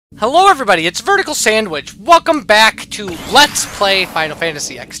Hello everybody, it's Vertical Sandwich. Welcome back to Let's Play Final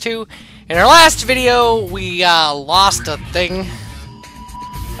Fantasy X-2. In our last video, we lost a thing.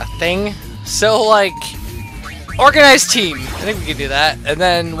 So, like, organized team. I think we can do that. And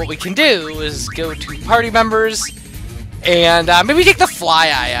then what we can do is go to party members and maybe take the fly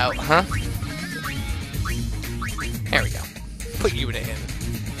eye out, huh? There we go. Put Yuta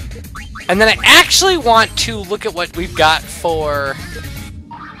in. And then I actually want to look at what we've got for...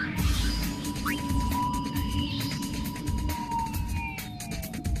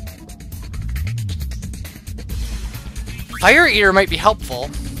 Fire Eater might be helpful.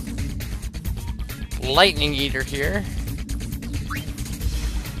 Lightning Eater here.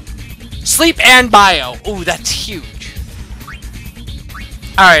 Sleep and Bio. Ooh, that's huge.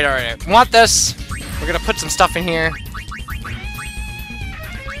 Alright, alright. Want this. We're gonna put some stuff in here.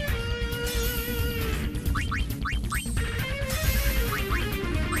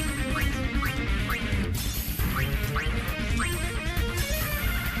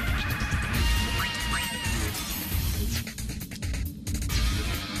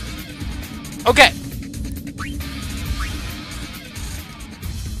 Okay.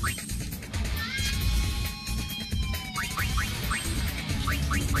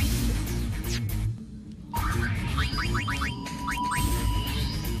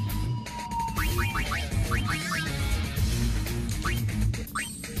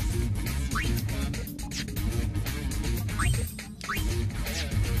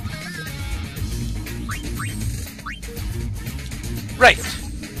 Right.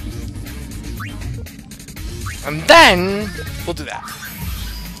 And then, we'll do that.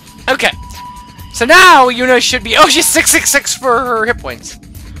 Okay. So now, Yuna should be... Oh, she's 666 for her hit points.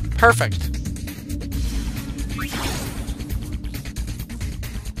 Perfect.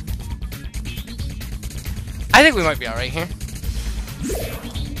 I think we might be alright here.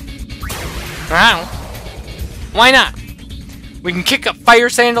 Wow. Why not? We can kick up fire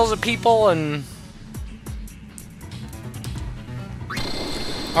sandals at people and...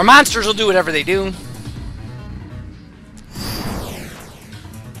 Our monsters will do whatever they do.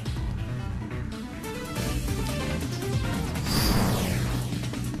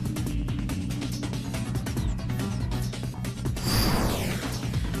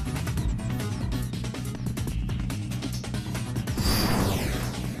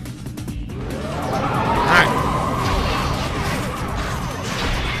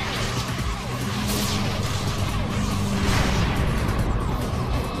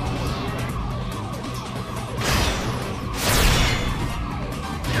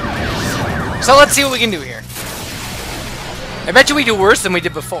 So let's see what we can do here. I bet you we do worse than we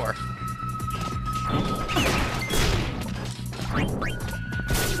did before.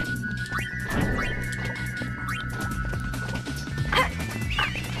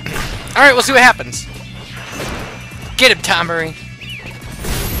 Alright, we'll see what happens. Get him, Tombury.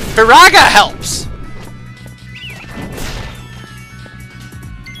 Viraga helps.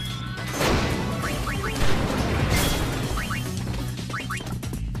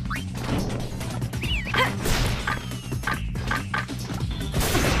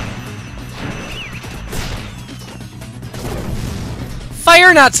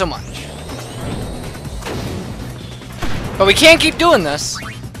 Fire, not so much. But we can't keep doing this.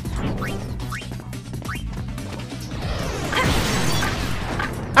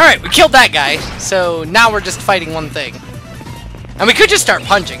 Alright, we killed that guy, so now we're just fighting one thing. And we could just start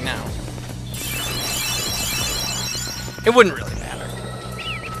punching now. It wouldn't really matter.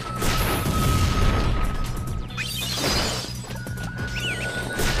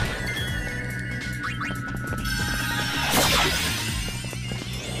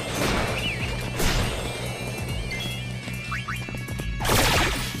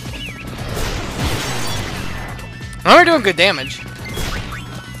 Oh, we're doing good damage.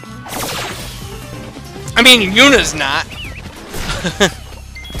 I mean, Yuna's not.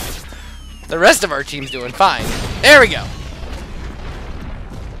 The rest of our team's doing fine. There we go.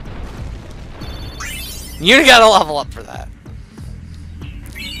 Yuna got a level up for that.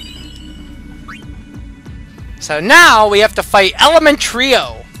 So now we have to fight Element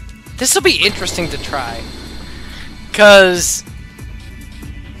Trio. This will be interesting to try. Because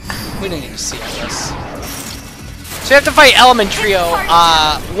we don't need to see this. So we have to fight Element Trio,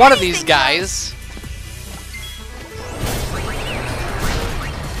 one of these guys.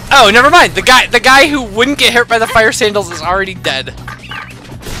 Oh, never mind. The guy who wouldn't get hit by the fire sandals is already dead.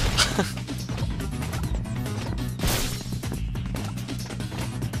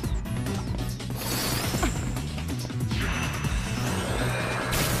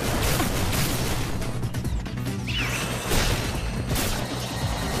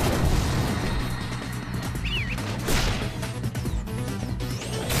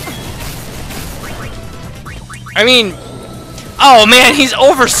 I mean... Oh man, he's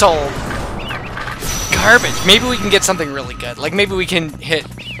oversold! Garbage. Maybe we can get something really good. Like, maybe we can hit,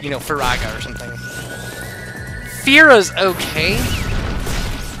 you know, Firaga or something. Fira's okay.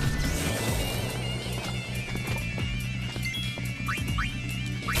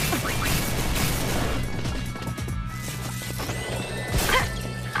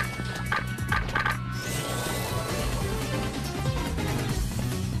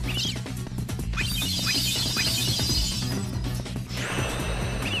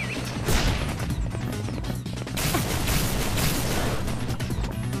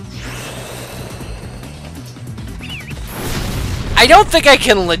 I don't think I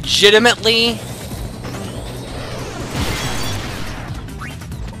can legitimately...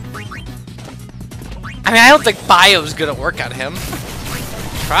 I mean, I don't think Bio's gonna work on him.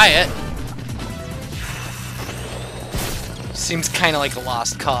 Try it. Seems kind of like a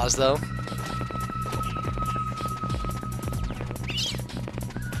lost cause, though.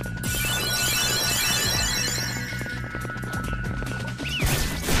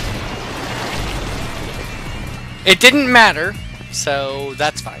 It didn't matter. So,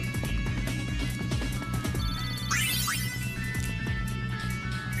 that's fine.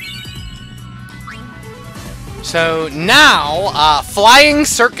 So, now, Flying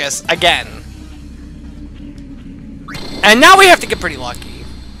Circus again. And now we have to get pretty lucky.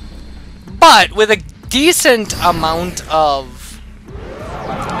 But, with a decent amount of...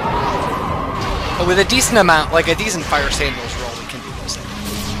 With a decent amount, like a decent Fire Sandals roll, we can do this.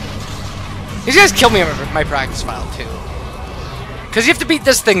 These guys kill me on my practice file, too. Because you have to beat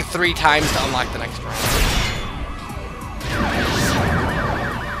this thing 3 times to unlock the next round.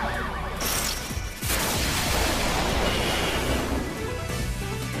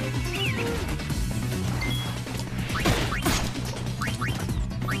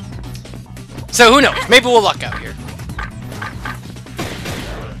 So who knows? Maybe we'll luck out here.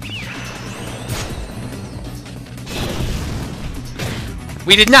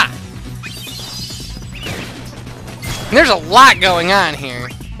 We did not. And there's a lot going on here.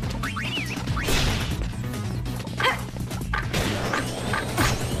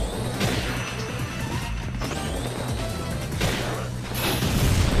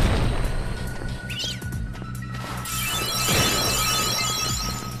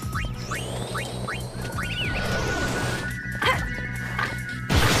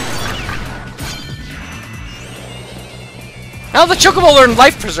 Now the Chocobo learned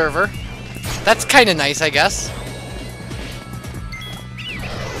Life Preserver. That's kind of nice, I guess.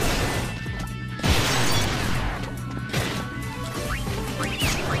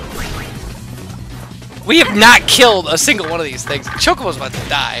 We have not killed a single one of these things. Chocobo's about to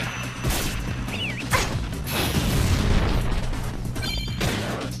die.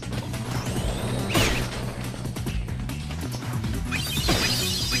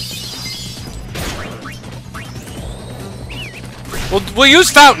 We'll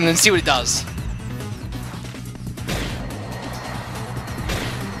use Fountain and see what it does.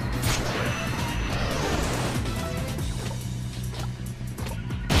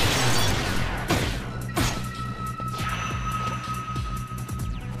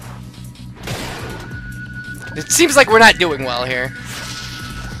 It seems like we're not doing well here.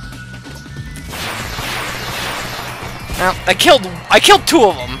 Well, I killed 2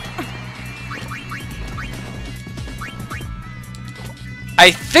 of them. I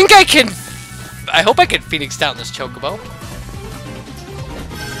think I can... I hope I can Phoenix down this Chocobo.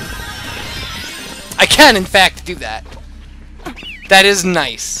 I can, in fact, do that. That is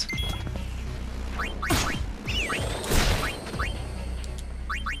nice.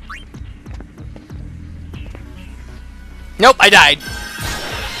 Nope, I died.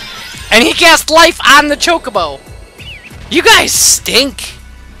 And he cast life on the Chocobo. You guys stink.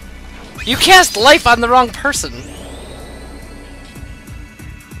 You cast life on the wrong person.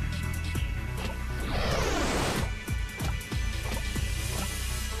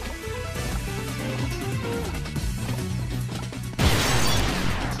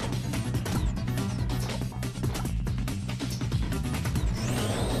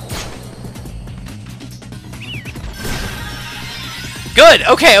 Good!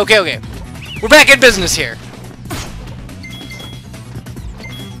 Okay, okay, okay. We're back in business here.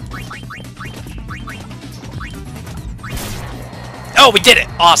 Oh, we did it!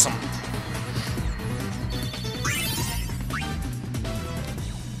 Awesome.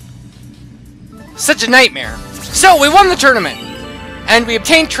 Such a nightmare. So, we won the tournament. And we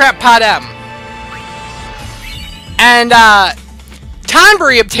obtained Trap Pod M. And,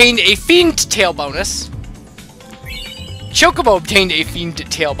 Tonberry obtained a Fiend Tail bonus. Chocobo obtained a Fiend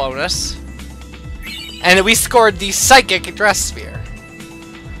Tail bonus. And we scored the Psychic Dress Sphere.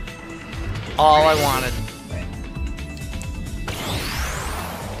 All I wanted.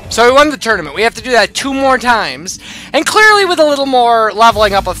 So we won the tournament. We have to do that 2 more times. And clearly with a little more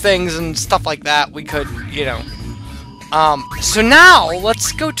leveling up of things and stuff like that, we could, you know. So now,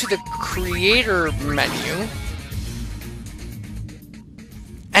 let's go to the creator menu.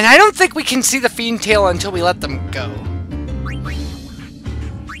 And I don't think we can see the Fiend Tail until we let them go.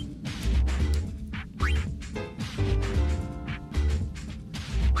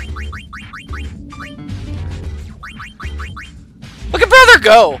 Look at Brother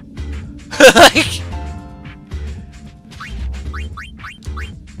go! Like...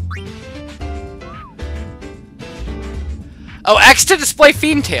 Oh, X to display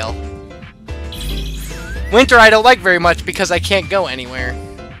Fiend Tail. Winter I don't like very much because I can't go anywhere.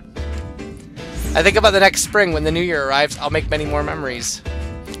 I think about the next spring when the new year arrives, I'll make many more memories.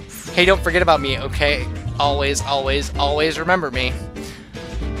 Hey, don't forget about me, okay? Always, always, always remember me.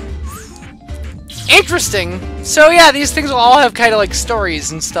 Interesting. So yeah, these things will all have kind of like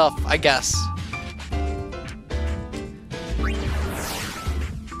stories and stuff, I guess.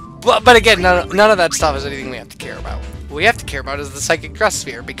 But again, none of that stuff is anything we have to care about. What we have to care about is the Psychic Dress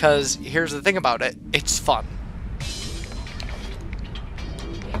Sphere, because here's the thing about it, it's fun.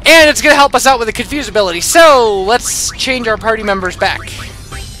 And it's going to help us out with the Confuse ability, so let's change our party members back.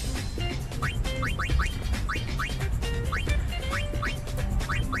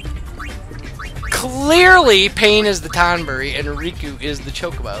 Clearly, Pain is the Tonberry and Riku is the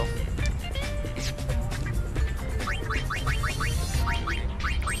Chocobo.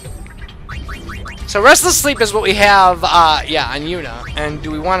 So Restless Sleep is what we have, yeah, on Yuna. And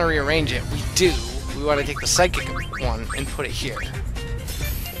do we want to rearrange it? We do. We want to take the Psychic one and put it here.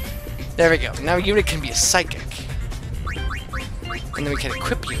 There we go. Now Yuna can be a Psychic. And then we can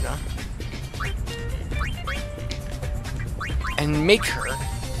equip Yuna. And make her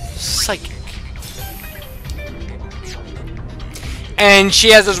Psychic. And she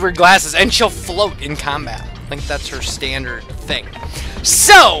has those weird glasses, and she'll float in combat. I think that's her standard thing.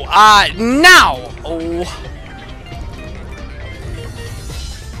 So, now... Oh.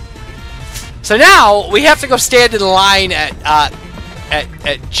 So now, we have to go stand in line at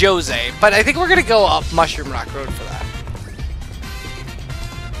Jose, but I think we're gonna go up Mushroom Rock Road for that.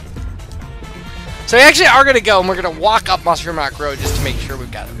 So we actually are gonna go, and we're gonna walk up Mushroom Rock Road just to make sure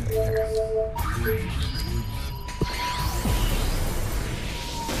we've got everything there.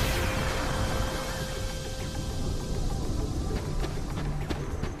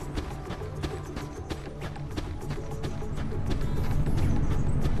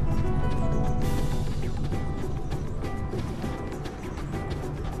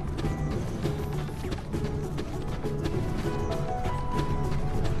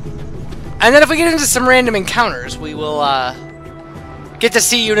 And then if we get into some random encounters, we will get to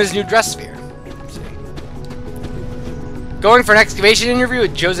see Yuna's new dress sphere. Going for an excavation interview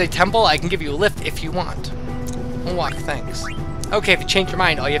at Jose Temple, I can give you a lift if you want. We'll walk, thanks. Okay, if you change your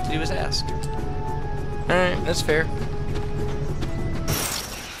mind, all you have to do is ask. Alright, that's fair.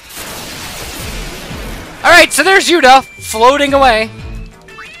 Alright, so there's Yuna, floating away.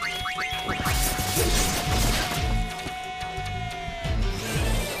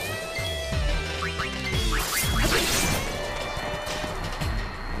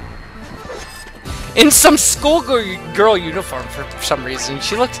 In some schoolgirl uniform for some reason.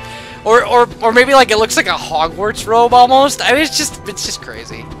 She looks, or maybe like it looks like a Hogwarts robe almost. I mean, it's just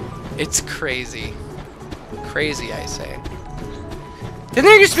crazy. It's crazy. Crazy, I say. Didn't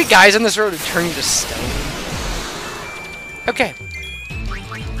there used to be guys on this road who turned into stone? Okay.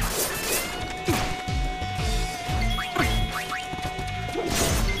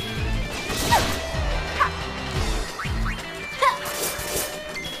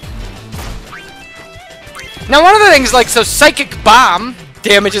 Now, one of the things, like, so Psychic Bomb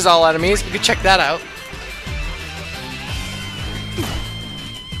damages all enemies. We can check that out.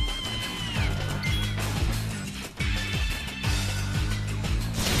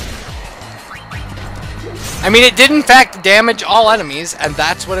 I mean, it did, in fact, damage all enemies, and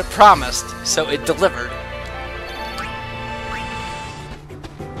that's what it promised, so it delivered.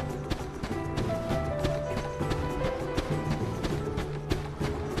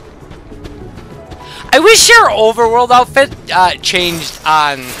 I wish your overworld outfit changed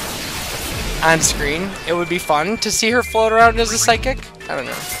on screen. It would be fun to see her float around as a psychic. I don't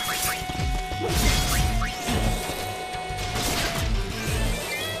know.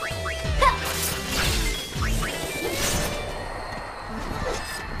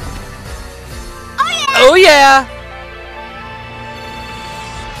 Oh yeah!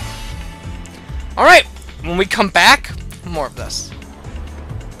 Alright, when we come back, more of this.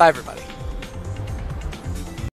 Bye, everybody.